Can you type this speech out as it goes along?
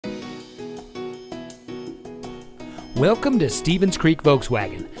Welcome to Stevens Creek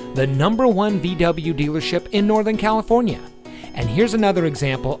Volkswagen, the #1 VW dealership in Northern California. And here's another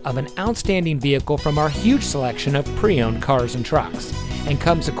example of an outstanding vehicle from our huge selection of pre-owned cars and trucks, and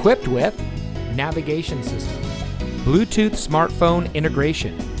comes equipped with navigation system, Bluetooth smartphone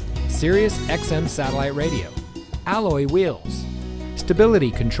integration, Sirius XM satellite radio, alloy wheels, stability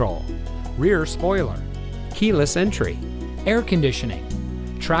control, rear spoiler, keyless entry, air conditioning,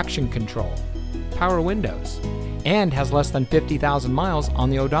 traction control, power windows, and has less than 50,000 miles on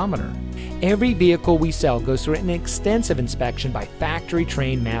the odometer. Every vehicle we sell goes through an extensive inspection by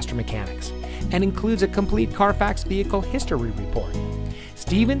factory-trained master mechanics and includes a complete Carfax vehicle history report.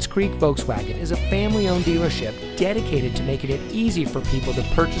 Stevens Creek Volkswagen is a family-owned dealership dedicated to making it easy for people to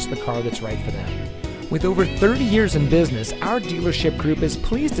purchase the car that's right for them. With over 30 years in business, our dealership group is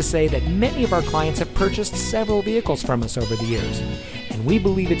pleased to say that many of our clients have purchased several vehicles from us over the years, and we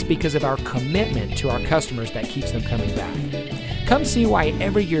believe it's because of our commitment to our customers that keeps them coming back. Come see why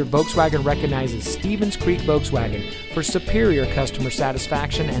every year Volkswagen recognizes Stevens Creek Volkswagen for superior customer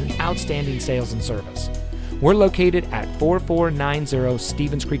satisfaction and outstanding sales and service. We're located at 4490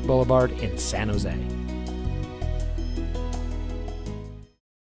 Stevens Creek Boulevard in San Jose.